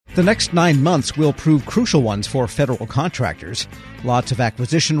The next 9 months will prove crucial ones for federal contractors. Lots of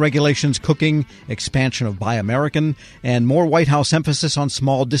acquisition regulations cooking, expansion of Buy American, and more White House emphasis on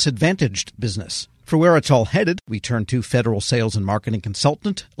small disadvantaged business. For where it's all headed, we turn to federal sales and marketing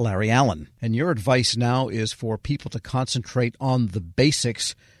consultant Larry Allen. And your advice now is for people to concentrate on the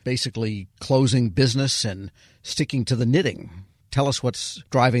basics, basically closing business and sticking to the knitting. Tell us what's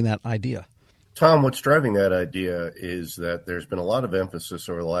driving that idea. Tom, what's driving that idea is that there's been a lot of emphasis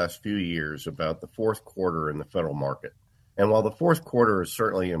over the last few years about the fourth quarter in the federal market. And while the fourth quarter is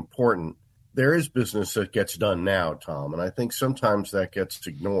certainly important, there is business that gets done now, Tom, and I think sometimes that gets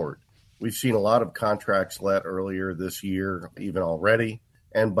ignored. We've seen a lot of contracts let earlier this year, even already,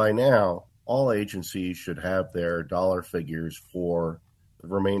 and by now, all agencies should have their dollar figures for the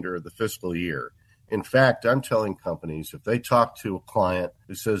remainder of the fiscal year. In fact, I'm telling companies, if they talk to a client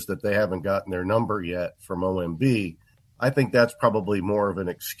who says that they haven't gotten their number yet from OMB, I think that's probably more of an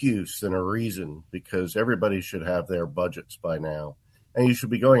excuse than a reason, because everybody should have their budgets by now. And you should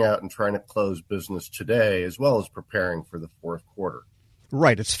be going out and trying to close business today, as well as preparing for the fourth quarter.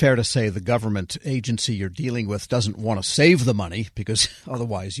 Right. It's fair to say the government agency you're dealing with doesn't want to save the money, because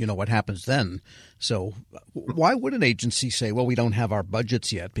otherwise, you know what happens then. So why would an agency say, well, we don't have our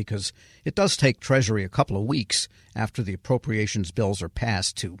budgets yet? Because it does take Treasury a couple of weeks after the appropriations bills are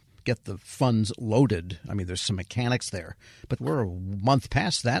passed to get the funds loaded. I mean, there's some mechanics there, but we're a month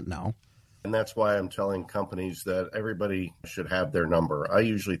past that now. And that's why I'm telling companies that everybody should have their number. I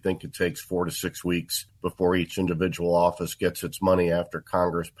usually think it takes 4 to 6 weeks before each individual office gets its money after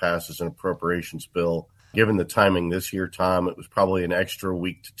Congress passes an appropriations bill. Given the timing this year, Tom, it was probably an extra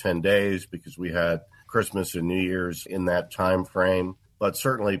week to 10 days because we had Christmas and New Year's in that time frame. But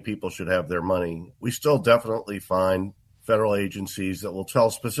certainly people should have their money. We still definitely find federal agencies that will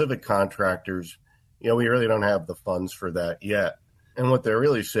tell specific contractors, we really don't have the funds for that yet. And what they're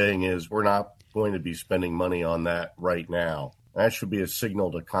really saying is we're not going to be spending money on that right now. That should be a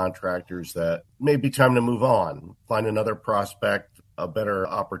signal to contractors that it may be time to move on, find another prospect, a better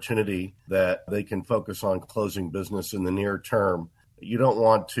opportunity that they can focus on closing business in the near term. You don't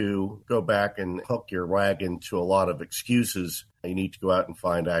want to go back and hook your wagon to a lot of excuses. You need to go out and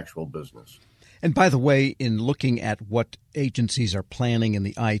find actual business. And by the way, in looking at what agencies are planning in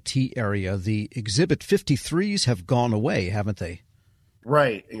the IT area, the Exhibit 53s have gone away, haven't they?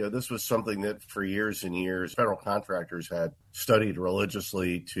 Right. This was something that for years and years, federal contractors had studied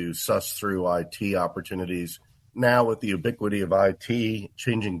religiously to suss through IT opportunities. Now with the ubiquity of IT,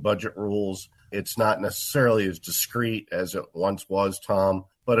 changing budget rules, it's not necessarily as discreet as it once was, Tom.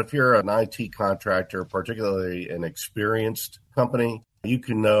 But if you're an IT contractor, particularly an experienced company, you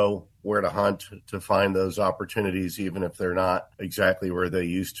can know where to hunt to find those opportunities, even if they're not exactly where they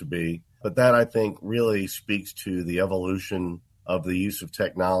used to be. But that, I think, really speaks to the evolution of the use of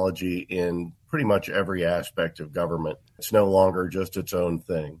technology in pretty much every aspect of government. It's no longer just its own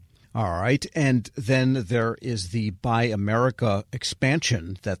thing. All right. And then there is the Buy America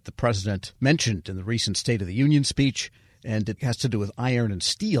expansion that the president mentioned in the recent State of the Union speech, and it has to do with iron and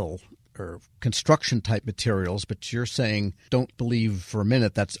steel or construction type materials. But you're saying don't believe for a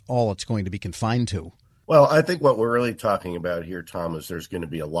minute that's all it's going to be confined to. Well, I think what we're really talking about here, Tom, is there's going to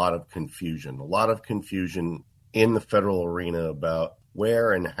be a lot of confusion in the federal arena about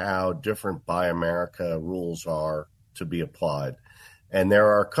where and how different Buy America rules are to be applied. And there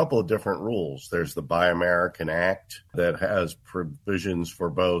are a couple of different rules. There's the Buy American Act that has provisions for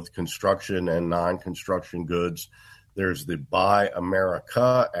both construction and non-construction goods. There's the Buy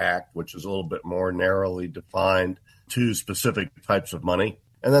America Act, which is a little bit more narrowly defined to specific types of money.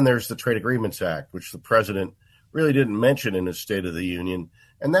 And then there's the Trade Agreements Act, which the president really didn't mention in his State of the Union.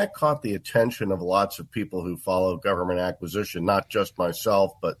 And that caught the attention of lots of people who follow government acquisition, not just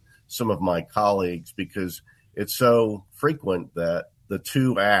myself, but some of my colleagues, because it's so frequent that the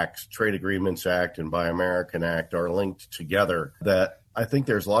two acts, Trade Agreements Act and Buy American Act, are linked together, that I think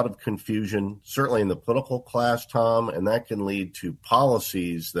there's a lot of confusion, certainly in the political class, Tom, and that can lead to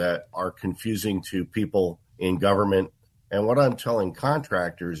policies that are confusing to people in government. And what I'm telling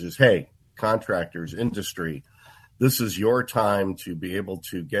contractors is, hey, contractors, industry, this is your time to be able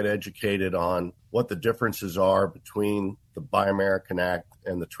to get educated on what the differences are between the Buy American Act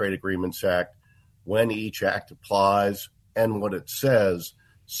and the Trade Agreements Act, when each act applies and what it says,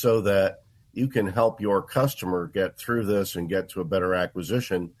 so that you can help your customer get through this and get to a better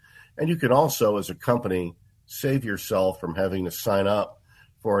acquisition. And you can also, as a company, save yourself from having to sign up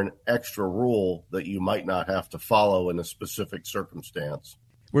for an extra rule that you might not have to follow in a specific circumstance.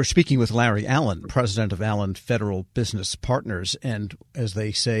 We're speaking with Larry Allen, president of Allen Federal Business Partners. And as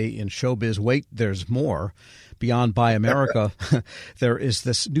they say in showbiz, wait, there's more. Beyond Buy America, there is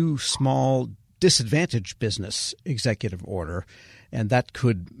this new small disadvantaged business executive order, and that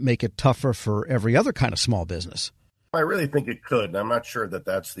could make it tougher for every other kind of small business. I really think it could, and I'm not sure that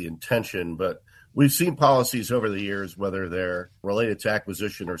that's the intention, but we've seen policies over the years, whether they're related to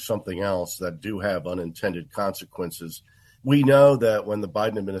acquisition or something else, that do have unintended consequences. We know that when the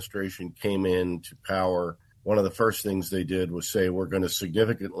Biden administration came into power, one of the first things they did was say, we're going to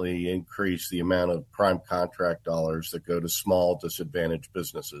significantly increase the amount of prime contract dollars that go to small disadvantaged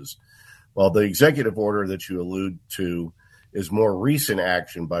businesses. Well, the executive order that you allude to is more recent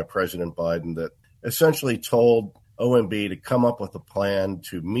action by President Biden that essentially told OMB to come up with a plan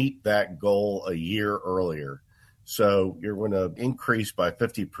to meet that goal a year earlier. So you're going to increase by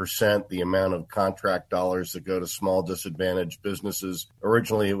 50% the amount of contract dollars that go to small disadvantaged businesses.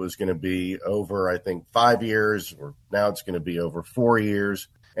 Originally, it was going to be over, I think, 5 years, or now it's going to be over 4 years.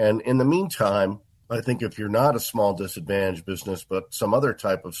 And in the meantime, I think if you're not a small disadvantaged business, but some other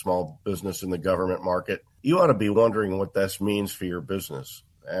type of small business in the government market, you ought to be wondering what this means for your business.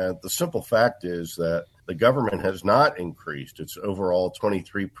 And the simple fact is that the government has not increased its overall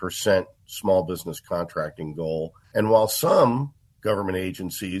 23% small business contracting goal. And while some government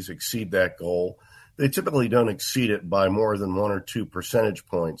agencies exceed that goal, they typically don't exceed it by more than 1 or 2 percentage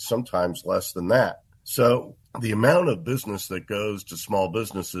points, sometimes less than that. So the amount of business that goes to small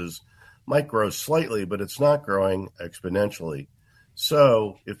businesses might grow slightly, but it's not growing exponentially.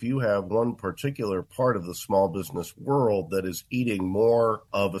 So if you have one particular part of the small business world that is eating more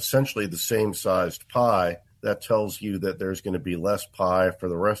of essentially the same sized pie, that tells you that there's going to be less pie for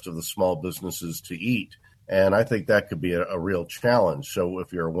the rest of the small businesses to eat. And I think that could be a real challenge. So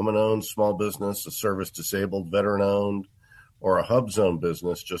if you're a woman-owned small business, a service-disabled, veteran-owned, or a hub zone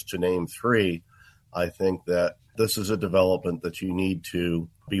business, just to name 3, I think that this is a development that you need to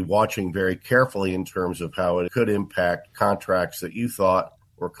be watching very carefully in terms of how it could impact contracts that you thought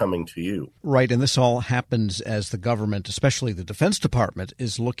were coming to you. Right, and this all happens as the government, especially the Defense Department,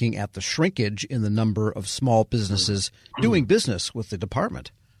 is looking at the shrinkage in the number of small businesses doing business with the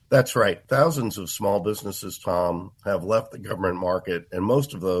department. That's right. Thousands of small businesses, Tom, have left the government market, and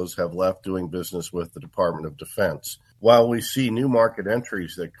most of those have left doing business with the Department of Defense. While we see new market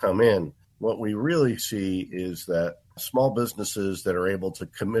entries that come in, what we really see is that small businesses that are able to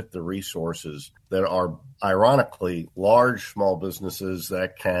commit the resources, that are ironically large small businesses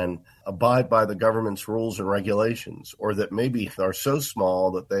that can abide by the government's rules and regulations, or that maybe are so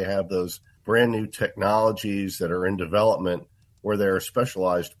small that they have those brand new technologies that are in development where there are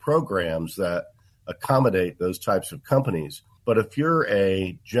specialized programs that accommodate those types of companies. But if you're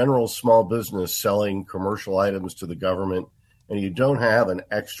a general small business selling commercial items to the government, and you don't have an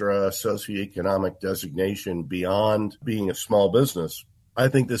extra socioeconomic designation beyond being a small business, I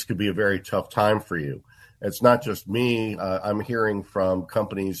think this could be a very tough time for you. It's not just me. I'm hearing from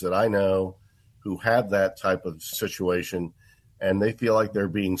companies that I know who have that type of situation, and they feel like they're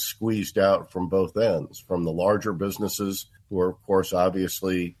being squeezed out from both ends, from the larger businesses, who are, of course,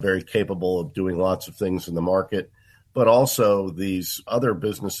 obviously very capable of doing lots of things in the market, but also these other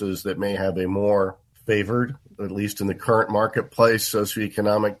businesses that may have a more favored, at least in the current marketplace,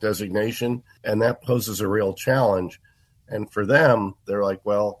 socioeconomic designation, and that poses a real challenge. And for them, they're like,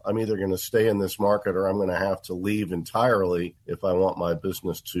 well, I'm either going to stay in this market or I'm going to have to leave entirely if I want my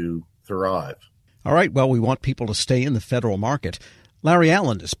business to thrive. All right, well, we want people to stay in the federal market. Larry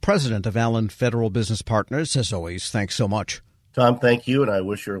Allen is president of Allen Federal Business Partners. As always, thanks so much. Tom, thank you, and I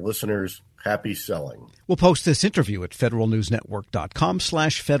wish your listeners happy selling. We'll post this interview at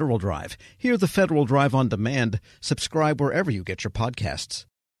federalnewsnetwork.com/Federal Drive. Hear the Federal Drive on demand. Subscribe wherever you get your podcasts.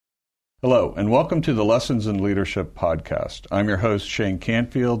 Hello, and welcome to the Lessons in Leadership podcast. I'm your host, Shane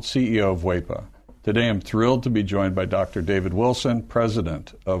Canfield, CEO of WEPA. Today I'm thrilled to be joined by Dr. David Wilson,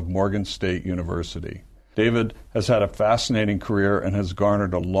 president of Morgan State University. David has had a fascinating career and has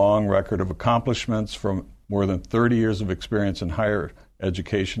garnered a long record of accomplishments from more than 30 years of experience in higher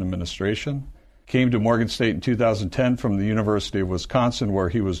education administration. Came to Morgan State in 2010 from the University of Wisconsin, where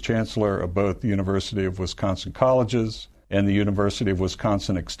he was chancellor of both the University of Wisconsin Colleges and the University of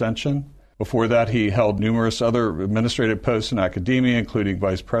Wisconsin Extension. Before that, he held numerous other administrative posts in academia, including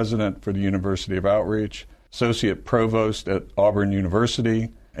vice president for the University of Outreach, associate provost at Auburn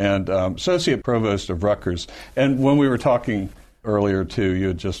University, and associate provost of Rutgers. And when we were talking earlier, too, you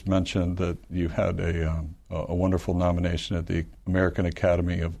had just mentioned that you had a wonderful nomination at the American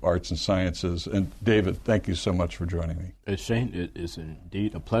Academy of Arts and Sciences. And David, thank you so much for joining me. Shane, it is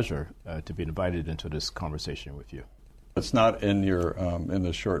indeed a pleasure to be invited into this conversation with you. It's not in your in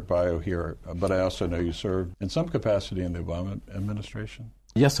the short bio here, but I also know you served in some capacity in the Obama administration.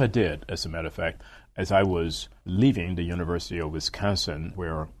 Yes, I did, as a matter of fact. As I was leaving the University of Wisconsin,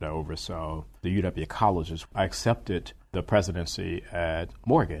 where I oversaw the UW colleges, I accepted the presidency at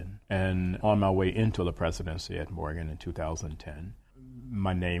Morgan. And on my way into the presidency at Morgan in 2010,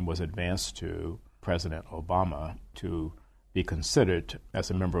 my name was advanced to President Obama to be considered as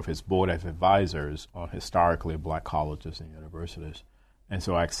a member of his board of advisors on historically black colleges and universities. And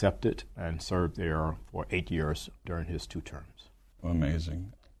so I accepted and served there for 8 years during his 2 terms.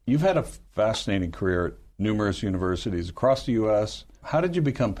 Amazing. You've had a fascinating career at numerous universities across the U.S. How did you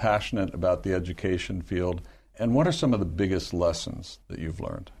become passionate about the education field, and what are some of the biggest lessons that you've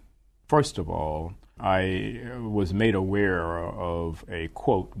learned? First of all, I was made aware of a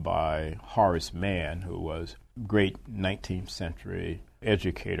quote by Horace Mann, who was a great 19th century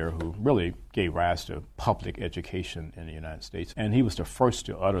educator who really gave rise to public education in the United States. And he was the first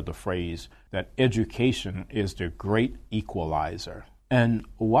to utter the phrase that education is the great equalizer. And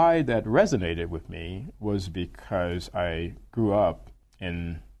why that resonated with me was because I grew up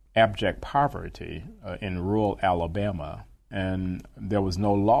in abject poverty in rural Alabama, and there was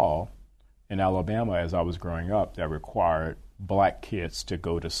no law in Alabama as I was growing up that required black kids to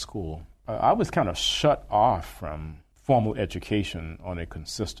go to school. I was kind of shut off from formal education on a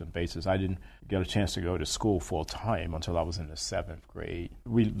consistent basis. I didn't get a chance to go to school full time until I was in the 7th grade.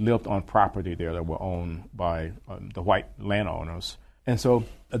 We lived on property there that were owned by the white landowners. And so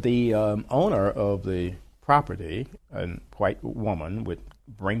the owner of the property, a white woman, would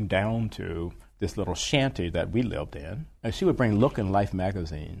bring down to this little shanty that we lived in, and she would bring Look and Life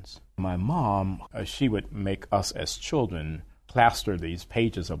magazines. My mom, she would make us as children plaster these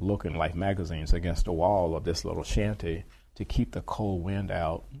pages of Look and Life magazines against the wall of this little shanty to keep the cold wind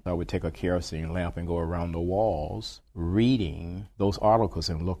out. I would take a kerosene lamp and go around the walls reading those articles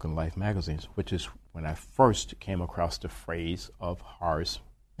in Look and Life magazines, which is when I first came across the phrase of Horace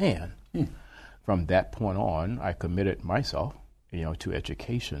Mann. From that point on, I committed myself, to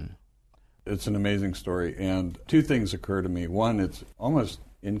education. It's an amazing story, and 2 things occur to me. One, it's almost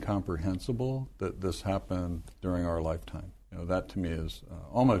incomprehensible that this happened during our lifetime. That to me is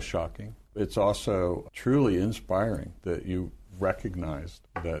almost shocking. It's also truly inspiring that you recognized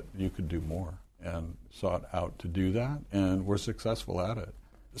that you could do more and sought out to do that and were successful at it.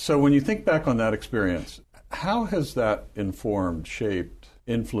 So when you think back on that experience, how has that informed, shaped,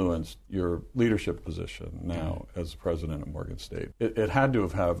 influenced your leadership position now as president of Morgan State? It had to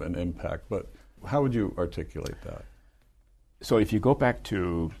have an impact, but how would you articulate that? So if you go back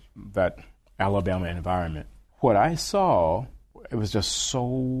to that Alabama environment, what I saw, it was just so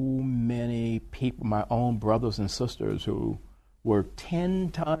many people, my own brothers and sisters, who were 10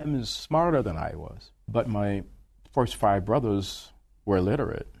 times smarter than I was. But my first 5 brothers were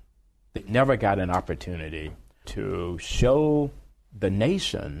illiterate. They never got an opportunity to show the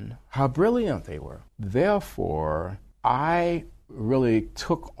nation how brilliant they were. Therefore, I really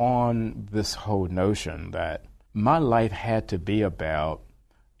took on this whole notion that my life had to be about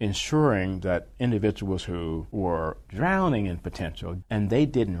ensuring that individuals who were drowning in potential and they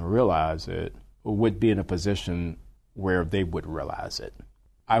didn't realize it would be in a position where they would realize it.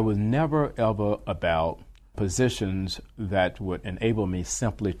 I was never ever about positions that would enable me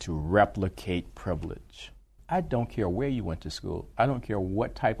simply to replicate privilege. I don't care where you went to school. I don't care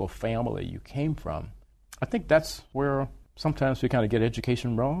what type of family you came from. I think that's where sometimes we kind of get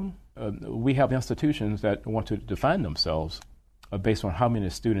education wrong. We have institutions that want to define themselves based on how many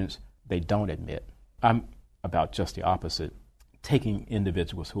students they don't admit. I'm about just the opposite, taking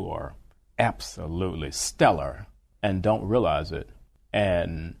individuals who are absolutely stellar and don't realize it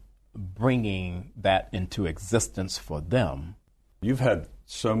and bringing that into existence for them. You've had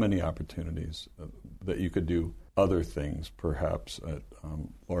so many opportunities that you could do other things, perhaps at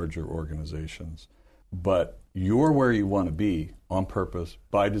larger organizations, but you're where you want to be on purpose,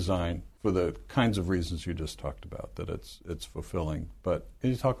 by design, for the kinds of reasons you just talked about, that it's fulfilling. But can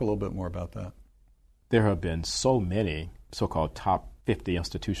you talk a little bit more about that? There have been so many so-called top 50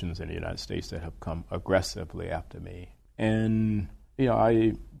 institutions in the United States that have come aggressively after me. And,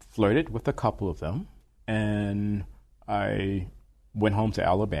 I flirted with a couple of them, and I went home to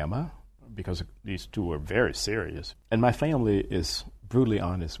Alabama because these 2 were very serious. And my family is brutally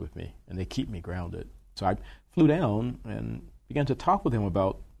honest with me, and they keep me grounded. So I flew down and began to talk with them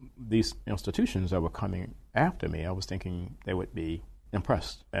about these institutions that were coming after me. I was thinking they would be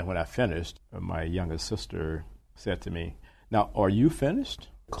impressed. And when I finished, my youngest sister said to me, "Now, are you finished?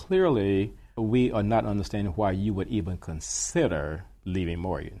 Clearly, we are not understanding why you would even consider leaving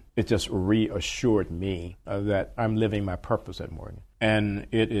Morgan. It just reassured me that I'm living my purpose at Morgan. And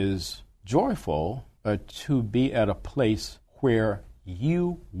it is joyful to be at a place where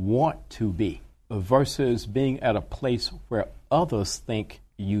you want to be versus being at a place where others think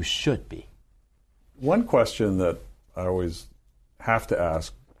you should be. One question that I always have to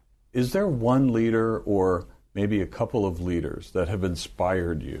ask, is there one leader or maybe a couple of leaders that have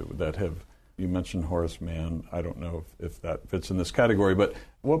inspired you, that have, you mentioned Horace Mann, I don't know if that fits in this category, but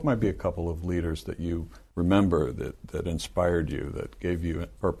what might be a couple of leaders that you remember that inspired you, that gave you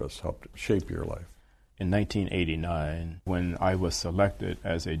purpose, helped shape your life? In 1989, when I was selected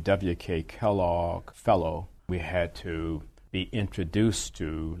as a W.K. Kellogg Fellow, we had to be introduced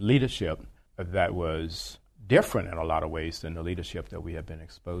to leadership that was different in a lot of ways than the leadership that we had been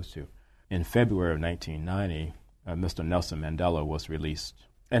exposed to. In February of 1990, Mr. Nelson Mandela was released.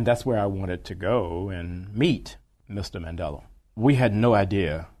 And that's where I wanted to go and meet Mr. Mandela. We had no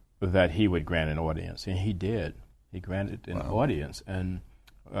idea that he would grant an audience, and he did. He granted an audience, and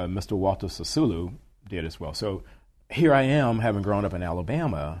Mr. Walter Sisulu did as well. So here I am, having grown up in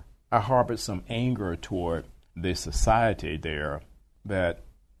Alabama. I harbored some anger toward the society there that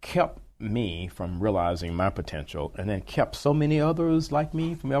kept me from realizing my potential, and then kept so many others like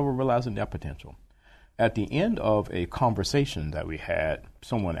me from ever realizing their potential. At the end of a conversation that we had,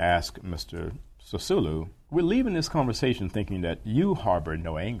 someone asked Mr. Sisulu, we're leaving this conversation thinking that you harbor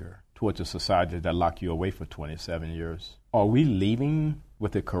no anger towards a society that locked you away for 27 years. Are we leaving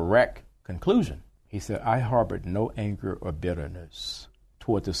with the correct conclusion? He said, I harbored no anger or bitterness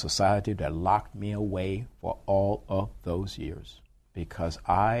towards a society that locked me away for all of those years, because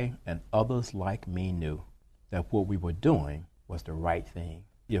I and others like me knew that what we were doing was the right thing.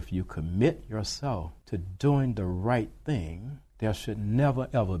 If you commit yourself to doing the right thing, there should never,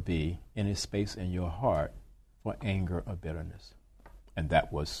 ever be any space in your heart for anger or bitterness. And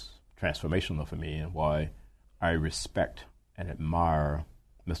that was transformational for me, and why I respect and admire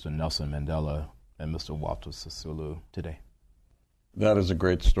Mr. Nelson Mandela and Mr. Walter Sisulu today. That is a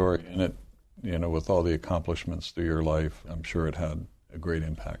great story, and it, with all the accomplishments through your life, I'm sure it had a great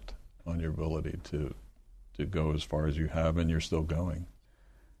impact on your ability to go as far as you have, and you're still going.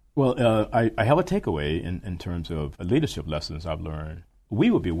 Well, I have a takeaway in terms of leadership lessons I've learned.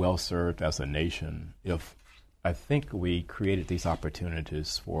 We would be well served as a nation if I think we created these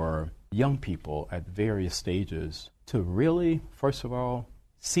opportunities for young people at various stages to really, first of all,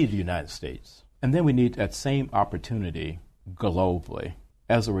 see the United States. And then we need that same opportunity globally.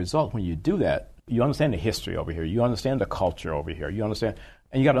 As a result, when you do that, you understand the history over here, you understand the culture over here, you understand,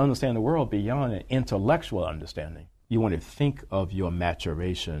 and you got to understand the world beyond an intellectual understanding. You want to think of your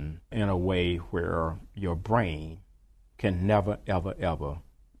maturation in a way where your brain can never, ever, ever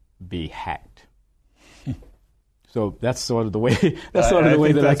be hacked. So that's sort of the way. That's sort of the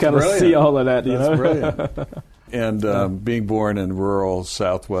way that I kind of see all of that. That's brilliant. And being born in rural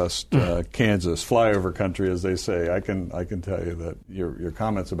Southwest Kansas, flyover country, as they say, I can tell you that your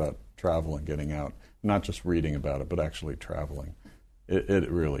comments about travel and getting out, not just reading about it, but actually traveling, it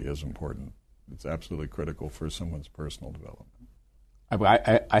really is important. It's absolutely critical for someone's personal development.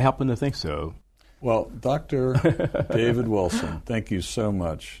 I happen to think so. Well, Dr. David Wilson, thank you so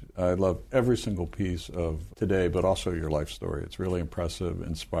much. I love every single piece of today, but also your life story. It's really impressive,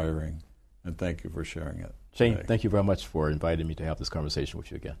 inspiring, and thank you for sharing it. Shane, today. Thank you very much for inviting me to have this conversation with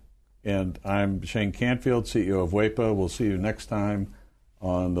you again. And I'm Shane Canfield, CEO of WEPA. We'll see you next time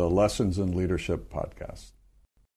on the Lessons in Leadership podcast.